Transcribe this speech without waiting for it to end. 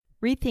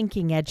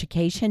Rethinking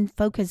Education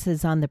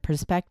focuses on the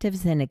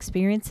perspectives and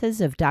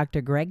experiences of Dr.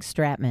 Greg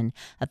Stratman,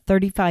 a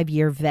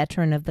 35-year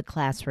veteran of the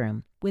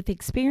classroom. With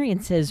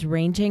experiences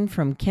ranging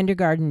from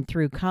kindergarten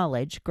through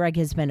college, Greg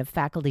has been a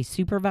faculty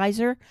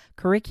supervisor,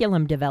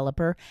 curriculum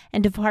developer,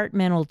 and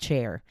departmental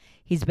chair.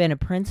 He's been a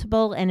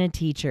principal and a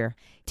teacher.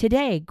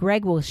 Today,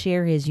 Greg will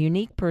share his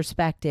unique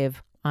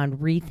perspective on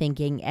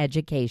rethinking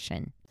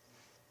education.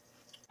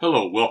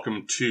 Hello,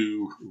 welcome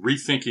to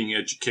Rethinking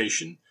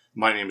Education.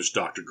 My name is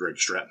Dr. Greg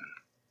Stratman.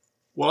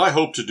 What I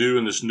hope to do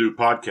in this new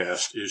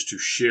podcast is to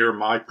share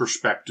my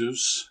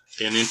perspectives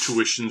and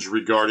intuitions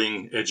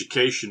regarding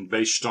education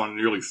based on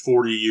nearly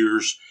 40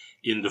 years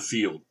in the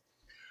field.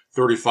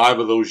 35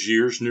 of those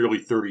years, nearly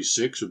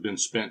 36, have been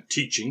spent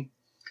teaching.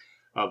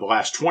 The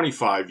last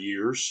 25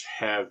 years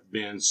have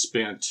been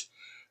spent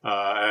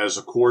as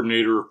a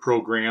coordinator of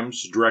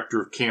programs,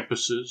 director of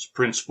campuses,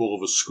 principal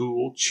of a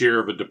school, chair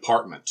of a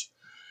department.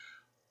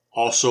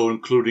 Also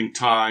including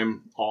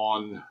time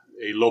on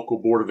a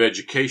local board of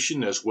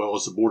education as well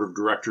as the board of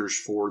directors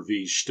for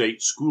the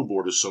State School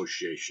Board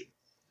Association.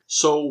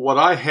 So what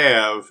I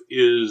have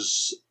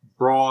is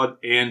broad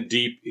and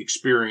deep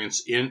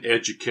experience in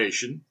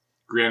education.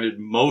 Granted,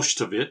 most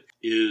of it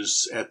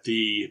is at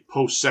the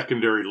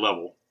post-secondary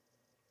level,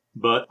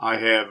 but I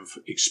have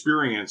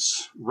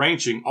experience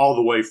ranging all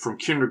the way from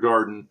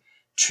kindergarten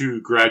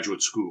to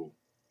graduate school.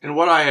 And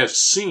what I have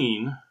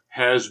seen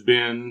has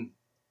been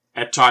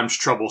at times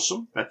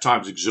troublesome, at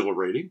times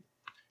exhilarating,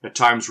 at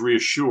times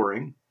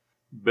reassuring,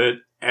 but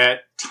at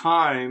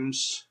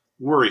times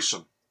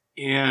worrisome.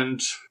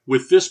 And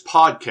with this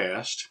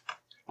podcast,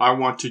 I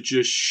want to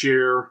just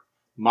share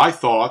my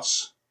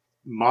thoughts,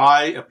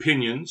 my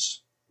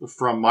opinions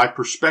from my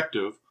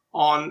perspective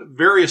on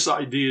various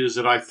ideas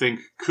that I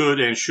think could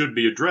and should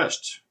be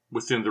addressed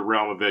within the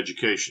realm of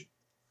education.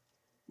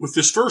 With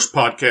this first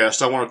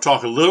podcast, I want to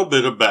talk a little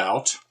bit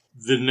about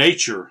the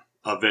nature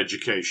of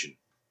education.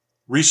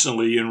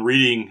 Recently, in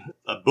reading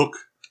a book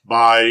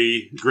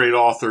by great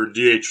author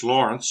D.H.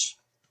 Lawrence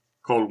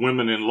called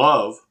Women in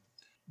Love,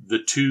 the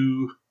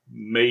two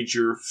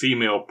major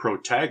female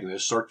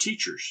protagonists are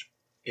teachers.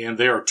 And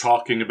they are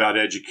talking about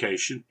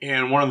education.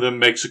 And one of them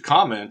makes a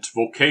comment,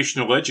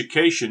 vocational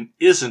education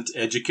isn't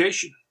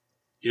education.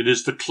 It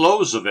is the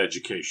close of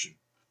education.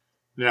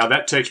 Now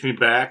that takes me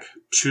back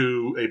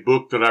to a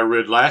book that I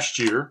read last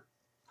year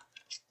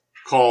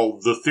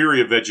called The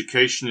Theory of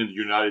Education in the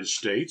United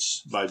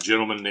States by a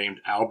gentleman named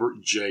Albert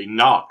J.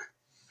 Nock.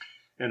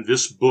 And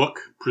this book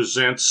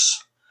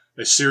presents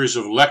a series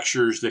of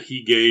lectures that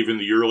he gave in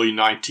the early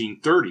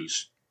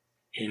 1930s.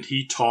 And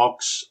he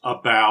talks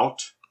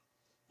about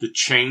the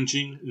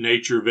changing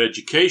nature of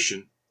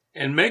education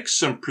and makes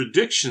some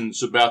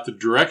predictions about the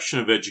direction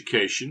of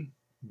education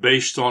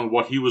based on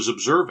what he was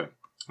observing.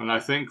 And I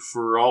think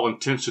for all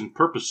intents and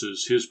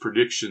purposes, his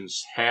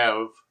predictions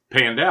have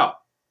panned out.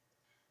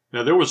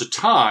 Now, there was a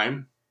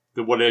time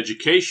that what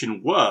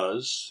education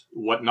was,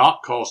 what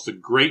Nock calls the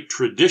Great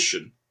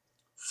Tradition,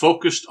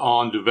 focused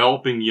on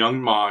developing young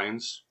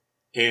minds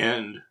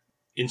and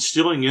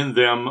instilling in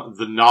them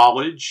the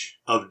knowledge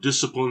of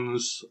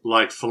disciplines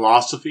like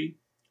philosophy,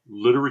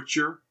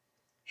 literature,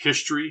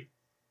 history,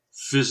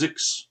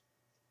 physics,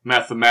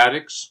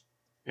 mathematics,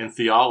 and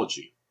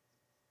theology.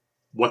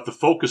 What the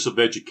focus of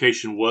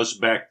education was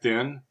back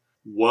then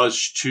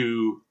was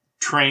to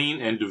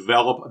train and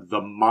develop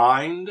the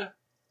mind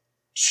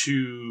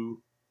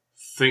to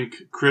think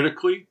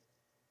critically,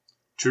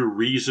 to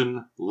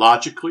reason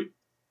logically,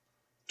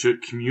 to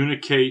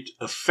communicate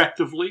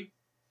effectively,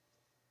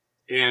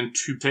 and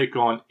to take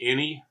on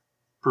any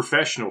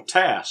professional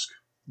task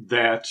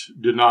that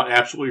did not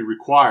absolutely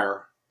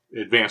require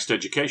advanced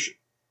education.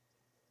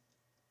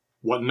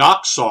 What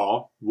Nock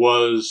saw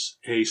was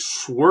a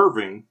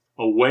swerving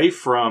away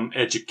from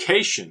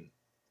education,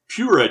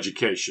 pure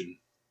education,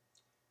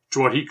 to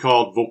what he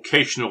called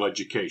vocational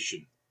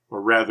education,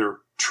 or rather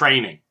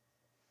training.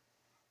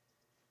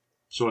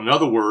 So in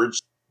other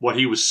words, what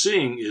he was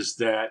seeing is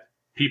that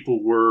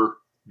people were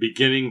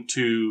beginning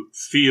to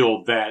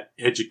feel that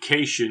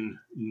education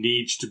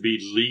needs to be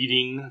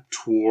leading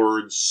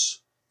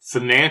towards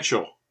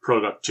financial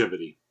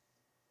productivity,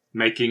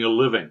 making a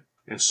living.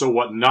 And so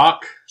what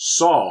Nock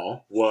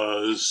saw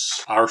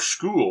was our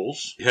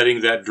schools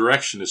heading that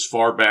direction as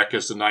far back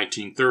as the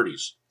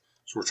 1930s.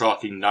 So we're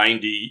talking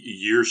 90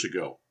 years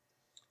ago.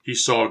 He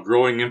saw a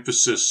growing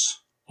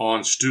emphasis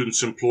on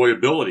students'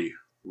 employability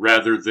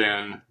rather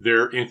than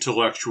their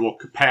intellectual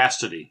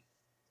capacity.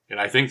 And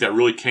I think that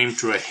really came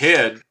to a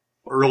head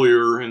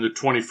earlier in the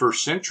 21st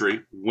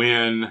century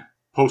when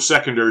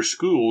post-secondary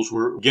schools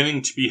were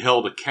beginning to be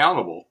held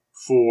accountable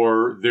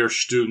for their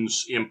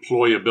students'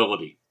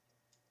 employability.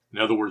 In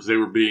other words, they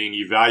were being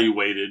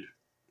evaluated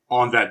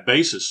on that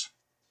basis,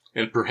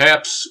 and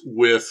perhaps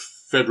with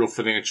federal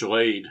financial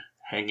aid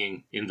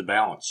hanging in the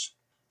balance.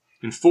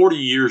 In 40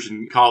 years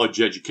in college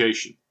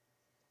education,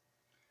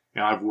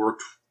 and I've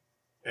worked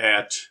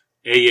at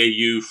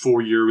AAU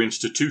four-year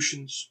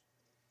institutions,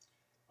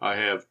 I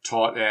have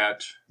taught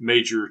at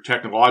major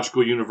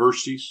technological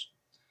universities.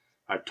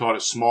 I've taught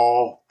at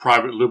small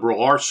private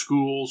liberal arts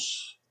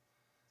schools.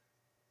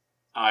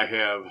 I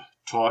have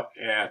taught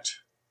at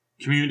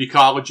community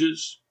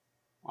colleges.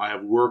 I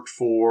have worked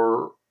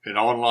for an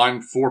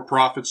online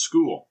for-profit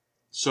school.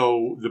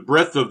 So the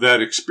breadth of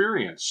that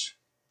experience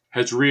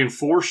has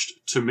reinforced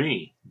to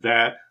me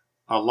that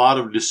a lot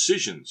of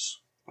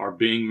decisions are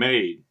being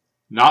made,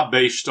 not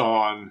based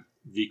on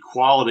the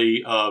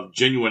quality of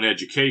genuine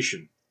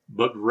education,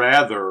 but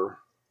rather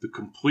the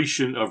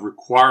completion of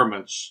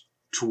requirements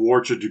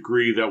towards a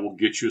degree that will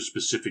get you a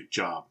specific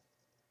job.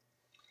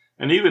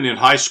 And even in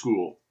high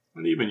school,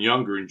 and even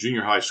younger in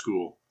junior high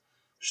school,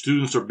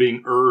 students are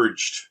being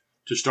urged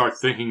to start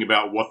thinking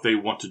about what they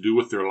want to do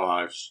with their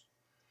lives.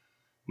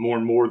 More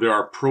and more there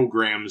are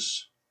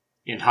programs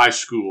in high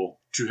school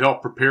to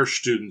help prepare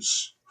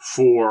students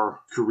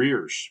for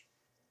careers.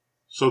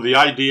 So the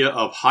idea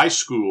of high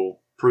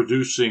school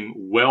producing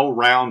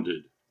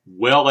well-rounded,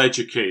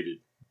 well-educated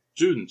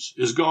students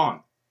is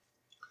gone.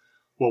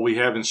 What we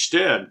have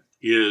instead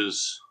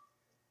is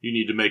you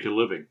need to make a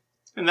living.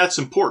 And that's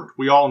important.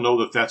 We all know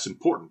that that's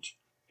important.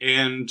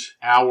 And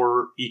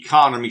our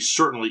economy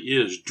certainly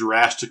is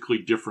drastically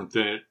different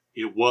than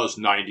it was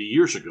 90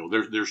 years ago.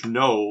 There's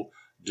no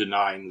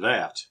denying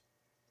that.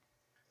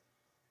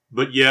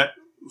 But yet,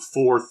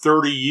 for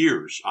 30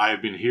 years, I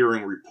have been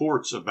hearing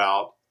reports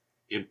about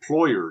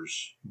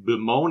employers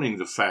bemoaning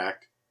the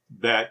fact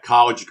that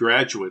college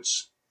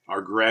graduates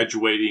are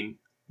graduating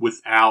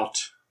without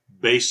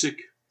basic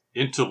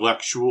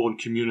intellectual and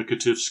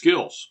communicative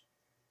skills.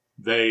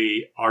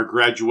 They are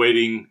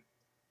graduating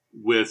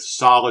with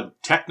solid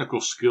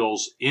technical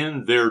skills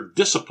in their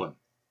discipline.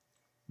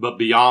 But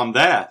beyond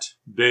that,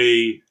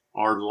 they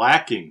are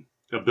lacking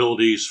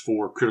abilities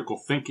for critical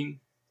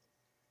thinking,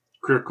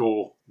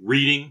 critical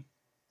reading,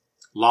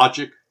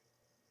 logic,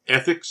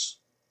 ethics,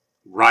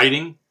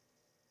 writing,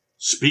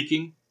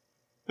 speaking.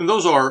 And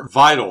those are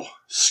vital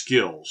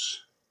skills.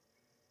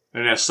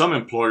 And as some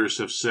employers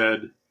have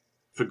said,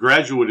 if a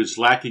graduate is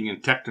lacking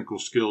in technical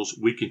skills,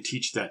 we can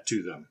teach that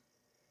to them.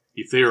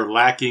 If they are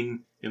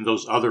lacking in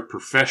those other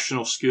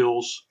professional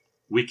skills,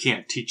 we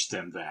can't teach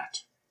them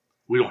that.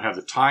 We don't have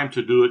the time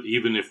to do it,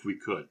 even if we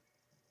could.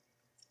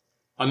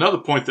 Another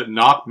point that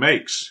Nock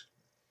makes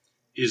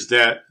is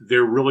that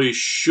there really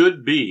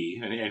should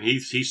be, and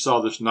he saw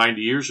this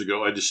 90 years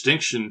ago, a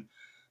distinction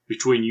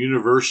between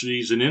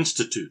universities and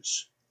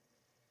institutes.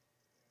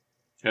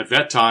 At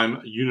that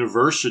time,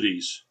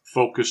 universities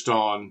focused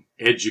on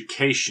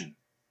education,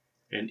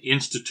 and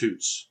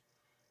institutes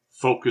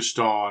focused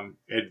on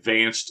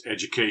advanced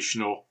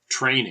educational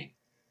training.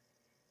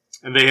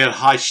 And they had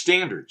high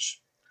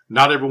standards.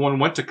 Not everyone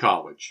went to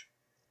college.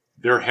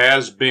 There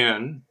has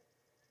been,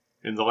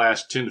 in the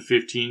last 10 to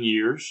 15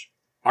 years,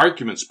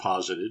 arguments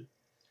posited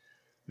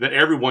that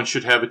everyone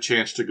should have a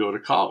chance to go to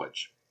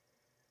college.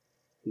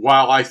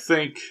 While I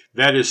think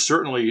that is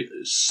certainly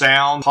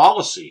sound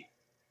policy,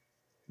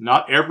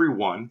 not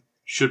everyone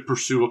should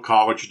pursue a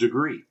college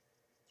degree.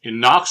 In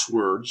Nock's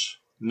words,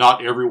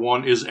 not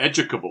everyone is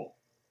educable.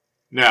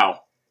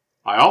 Now,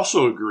 I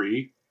also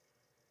agree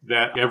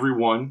that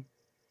everyone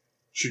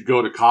should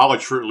go to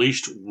college for at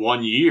least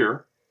 1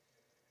 year,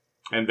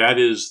 and that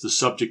is the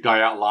subject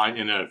I outline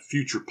in a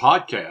future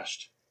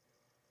podcast.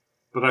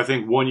 But I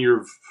think 1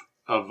 year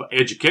of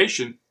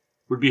education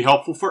would be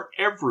helpful for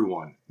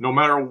everyone, no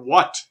matter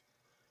what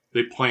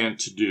they plan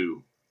to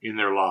do in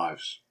their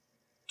lives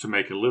to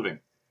make a living.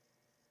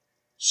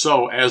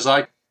 So, as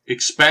I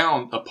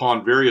expound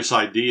upon various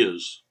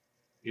ideas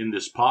in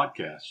this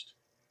podcast,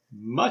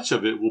 much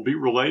of it will be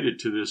related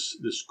to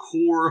this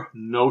core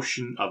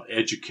notion of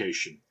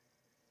education.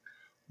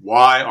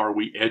 Why are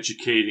we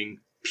educating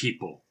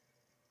people?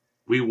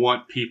 We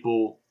want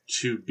people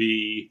to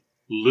be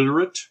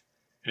literate,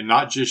 and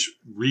not just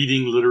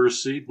reading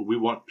literacy, but we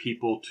want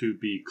people to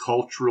be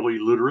culturally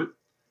literate,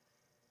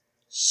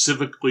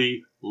 civically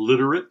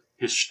literate,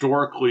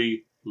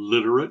 historically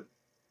literate,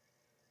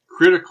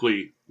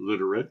 critically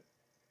literate,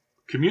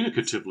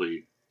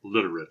 communicatively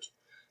literate.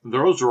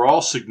 Those are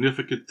all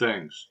significant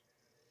things.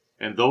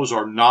 And those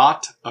are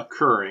not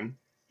occurring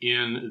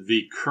in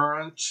the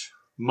current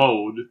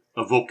mode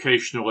of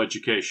vocational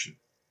education.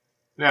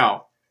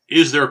 Now,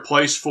 is there a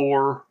place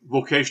for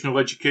vocational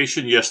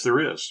education? Yes, there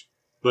is.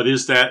 But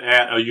is that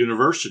at a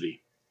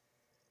university?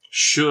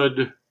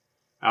 Should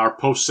our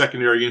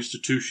post-secondary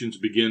institutions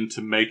begin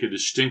to make a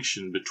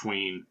distinction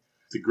between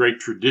the great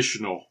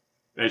traditional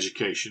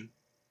education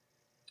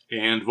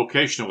and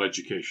vocational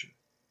education?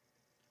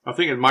 I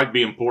think it might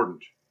be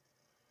important.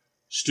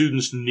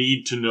 Students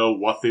need to know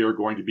what they are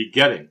going to be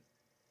getting.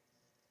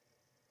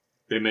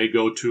 They may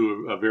go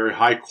to a very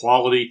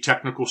high-quality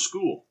technical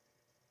school,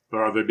 but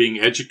are they being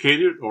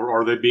educated or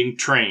are they being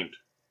trained?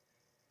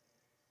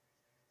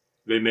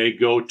 They may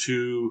go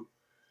to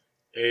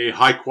a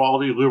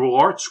high-quality liberal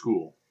arts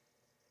school,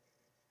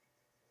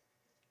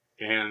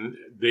 and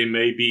they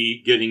may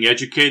be getting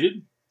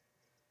educated,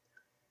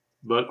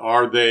 but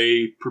are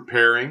they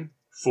preparing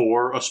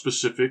for a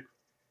specific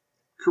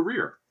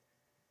career?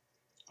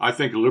 I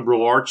think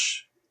liberal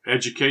arts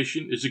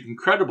education is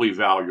incredibly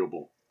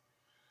valuable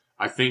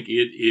I think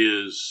it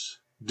is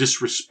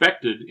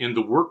disrespected in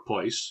the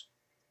workplace.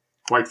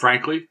 Quite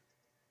frankly,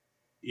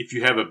 if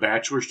you have a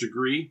bachelor's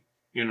degree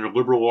in a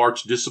liberal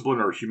arts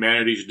discipline or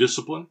humanities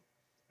discipline,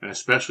 and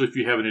especially if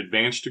you have an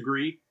advanced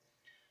degree,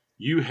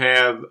 you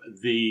have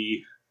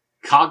the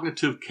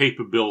cognitive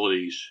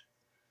capabilities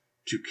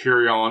to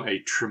carry on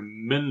a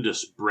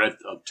tremendous breadth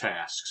of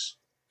tasks.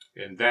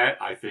 And that,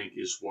 I think,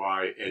 is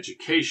why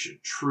education,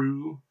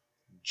 true,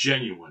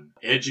 genuine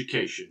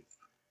education,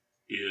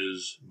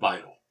 is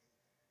vital.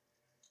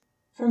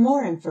 For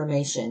more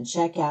information,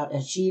 check out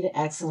Achieve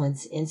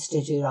Excellence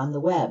Institute on the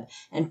web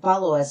and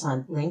follow us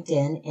on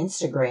LinkedIn,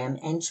 Instagram,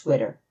 and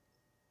Twitter.